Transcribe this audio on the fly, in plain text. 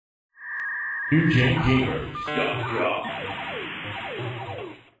NewGenGamers.com.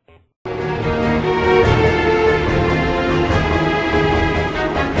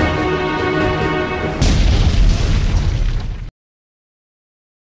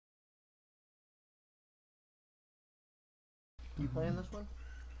 You playing this one?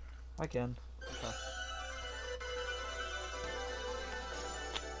 I can. Okay.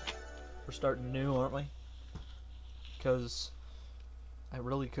 We're starting new, aren't we? Because I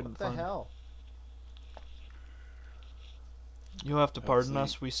really couldn't What the find. hell? You have to pardon Hopefully.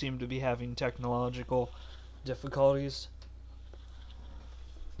 us. We seem to be having technological difficulties.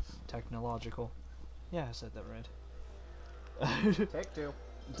 Technological. Yeah, I said that right. Take two.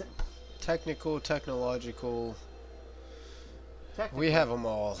 Technical, technological. Technically, We have them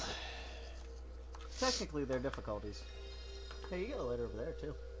all. Technically, they're difficulties. Hey, you got a lighter over there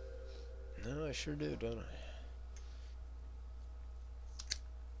too. No, I sure do, don't I?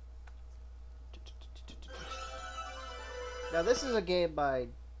 Now this is a game by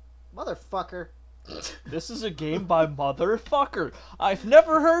motherfucker. This is a game by motherfucker. I've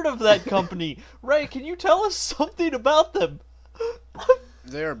never heard of that company. Ray, can you tell us something about them?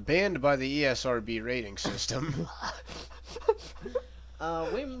 They're banned by the ESRB rating system.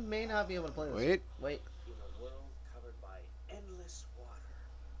 We may not be able to play this. Wait. Wait. In a world covered by endless water.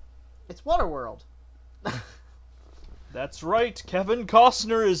 It's Waterworld. That's right. Kevin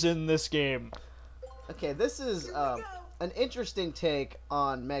Costner is in this game. Okay, this is an interesting take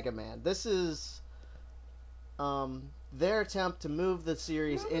on Mega Man. This is their attempt to move the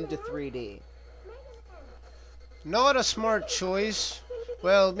series into 3D. Not a smart choice.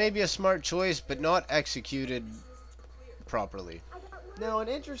 Well, maybe a smart choice, but not executed properly. Now, an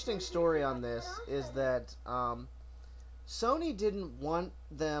interesting story on this is that Sony didn't want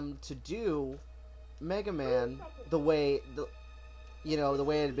them to do Mega Man the way the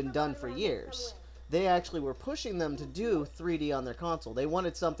way it had been done for years. They actually were pushing them to do 3D on their console. They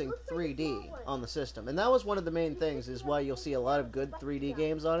wanted something 3D on the system, and that was one of the main things. Is why you'll see a lot of good 3D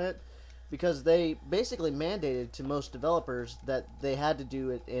games on it, because they basically mandated to most developers that they had to do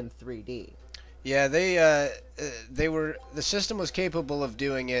it in 3D. Yeah, the system was capable of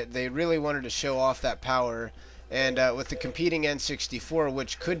doing it. They really wanted to show off that power, and with the competing N64,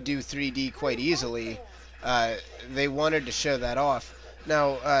 which could do 3D quite easily, they wanted to show that off.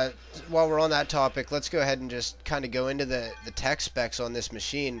 Now, while we're on that topic, let's go ahead and just kind of go into the tech specs on this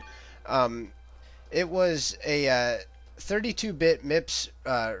machine. It was a 32-bit MIPS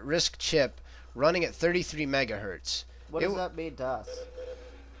RISC chip running at 33 megahertz. What does that mean to us?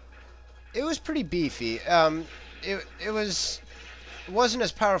 It was pretty beefy. It wasn't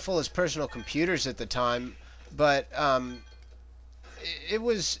as powerful as personal computers at the time, but it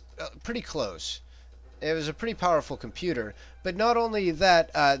was pretty close. It was a pretty powerful computer. But not only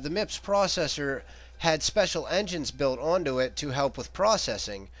that, the MIPS processor had special engines built onto it to help with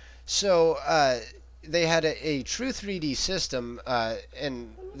processing. So they had a true 3D system,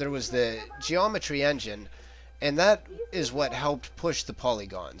 and there was the geometry engine, and that is what helped push the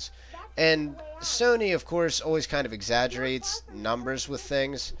polygons. And Sony, of course, always kind of exaggerates numbers with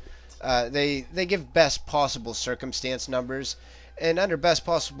things. They give best possible circumstance numbers, and under best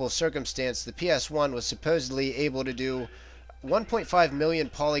possible circumstance, the PS1 was supposedly able to do 1.5 million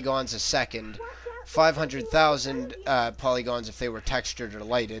polygons a second, 500,000 polygons if they were textured or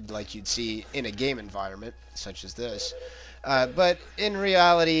lighted, like you'd see in a game environment, such as this. But in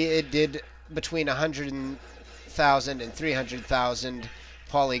reality, it did between 100,000 and 300,000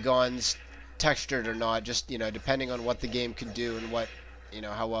 polygons, textured or not, just, depending on what the game could do and what,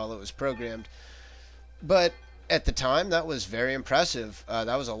 how well it was programmed. But at the time, that was very impressive.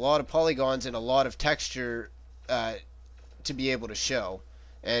 That was a lot of polygons and a lot of texture to be able to show.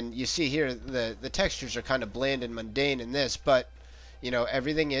 And you see here, the textures are kind of bland and mundane in this, but,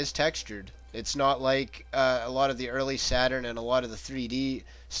 everything is textured. It's not like a lot of the early Saturn and a lot of the 3D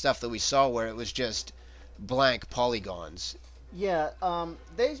stuff that we saw where it was just blank polygons. Yeah,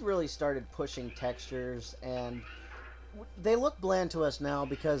 they really started pushing textures, and they look bland to us now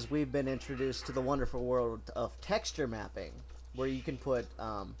because we've been introduced to the wonderful world of texture mapping, where you can put,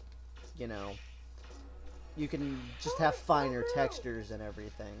 you can just have finer textures and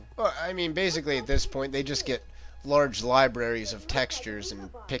everything. Well, I mean, basically at this point, they just get large libraries of textures and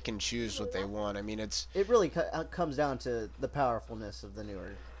pick and choose what they want. I mean, it really comes down to the powerfulness of the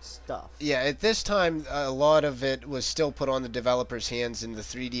newer stuff. Yeah, at this time, a lot of it was still put on the developers' hands, and the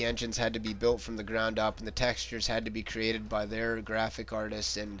 3D engines had to be built from the ground up, and the textures had to be created by their graphic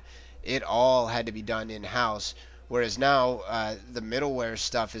artists, and it all had to be done in-house. Whereas now, the middleware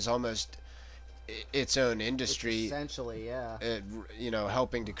stuff is almost... its own industry, essentially, yeah.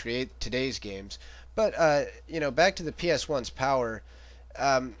 Helping to create today's games. But back to the PS1's power.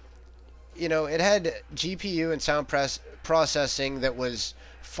 It had GPU and sound processing that was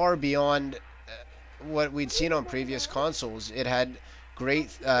far beyond what we'd seen on previous consoles. It had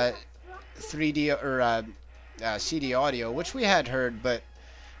great 3D or CD audio, which we had heard, but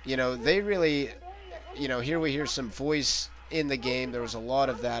they really, here we hear some voice in the game. There was a lot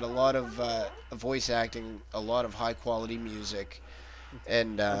of that, a lot of voice acting, a lot of high quality music,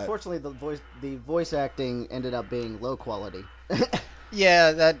 and unfortunately, the voice acting ended up being low quality.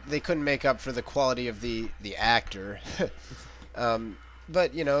 Yeah, that they couldn't make up for the quality of the actor.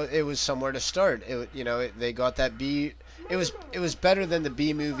 But it was somewhere to start. They got that B. It was better than the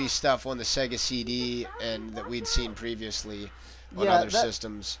B movie stuff on the Sega CD and that we'd seen previously on other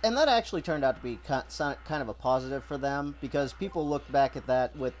systems. And that actually turned out to be kind of a positive for them, because people looked back at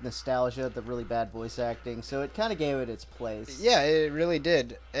that with nostalgia, the really bad voice acting. So it kind of gave it its place. Yeah, it really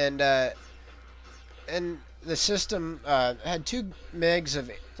did. And the system had 2 megs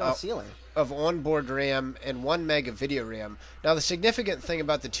of onboard RAM and 1 meg of video RAM. Now, the significant thing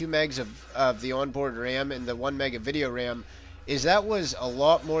about the 2 megs of the onboard RAM and the 1 meg of video RAM is that was a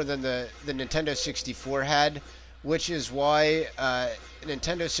lot more than the Nintendo 64 had, which is why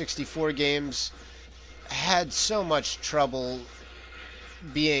Nintendo 64 games had so much trouble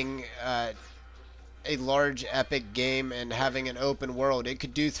being a large, epic game and having an open world. It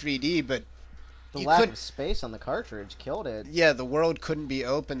could do 3D, but the lack of space on the cartridge killed it. Yeah, the world couldn't be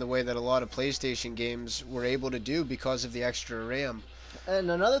open the way that a lot of PlayStation games were able to do because of the extra RAM.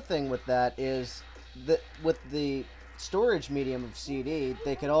 And another thing with that is that with the storage medium of CD,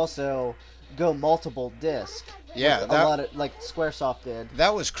 they could also go multiple disc. Yeah, a lot of, like Squaresoft did.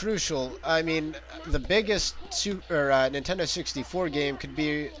 That was crucial. I mean, the biggest Nintendo 64 game could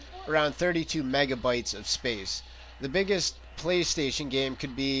be around 32 megabytes of space. The biggest PlayStation game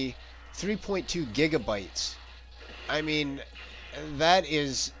could be 3.2 gigabytes. I mean, that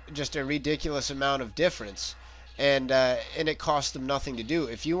is just a ridiculous amount of difference, and it cost them nothing to do.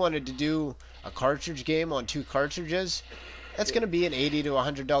 If you wanted to do a cartridge game on 2 cartridges, that's going to be an $80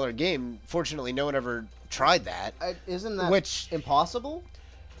 to $100 game. Fortunately, no one ever tried that. Isn't that impossible?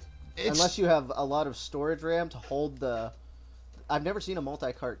 Unless you have a lot of storage RAM to hold the... I've never seen a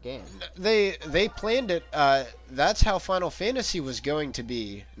multi-cart game. They planned it. That's how Final Fantasy was going to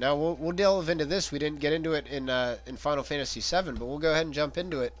be. Now we'll delve into this. We didn't get into it in Final Fantasy VII, but we'll go ahead and jump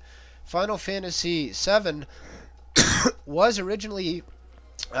into it. Final Fantasy VII was originally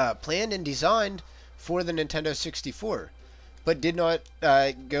planned and designed for the Nintendo 64, but did not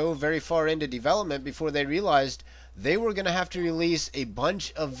go very far into development before they realized they were going to have to release a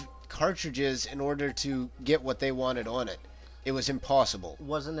bunch of cartridges in order to get what they wanted on it. It was impossible.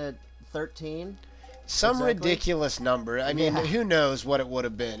 Wasn't it 13? Some ridiculous number. I mean, who knows what it would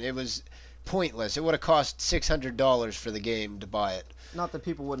have been. It was pointless. It would have cost $600 for the game to buy it. Not that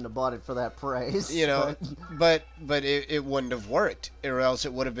people wouldn't have bought it for that price. But it wouldn't have worked, or else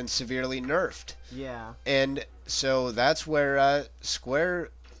it would have been severely nerfed. Yeah. And so that's where Square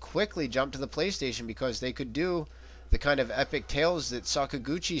quickly jumped to the PlayStation, because they could do the kind of epic tales that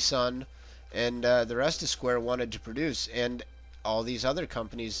Sakaguchi-san and the rest of Square wanted to produce, and all these other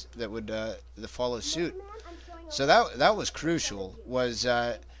companies that would follow suit. So that was crucial. Was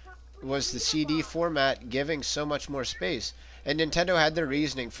the CD format giving so much more space, and Nintendo had their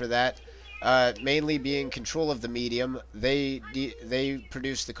reasoning for that, mainly being control of the medium. They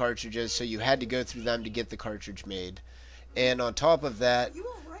produced the cartridges, so you had to go through them to get the cartridge made, and on top of that,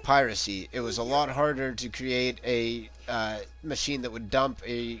 piracy. It was a lot harder to create a machine that would dump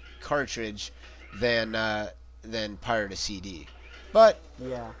a cartridge than pirate a CD. But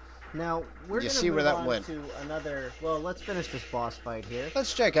yeah, now we're going to move on to another. Well, let's finish this boss fight here.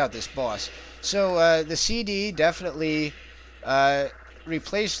 Let's check out this boss. So the CD definitely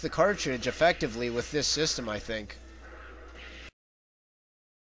replaced the cartridge effectively with this system, I think.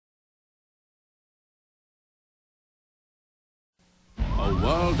 A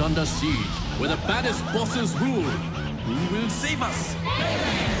world under siege, where the baddest bosses rule. Who will save us?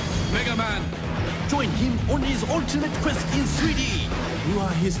 Mega Man! Join him on his ultimate quest in 3D. Who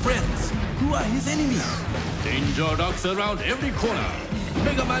are his friends? Who are his enemies? Danger lurks around every corner.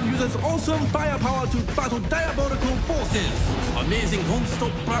 Mega Man uses awesome firepower to battle diabolical forces. Amazing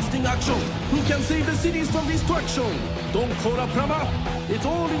non-stop blasting action. Who can save the cities from destruction? Don't call a plumber. It's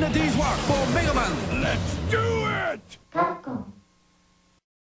all in a day's work for Mega Man. Let's do it!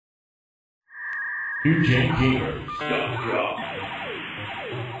 New Gen Gamers.com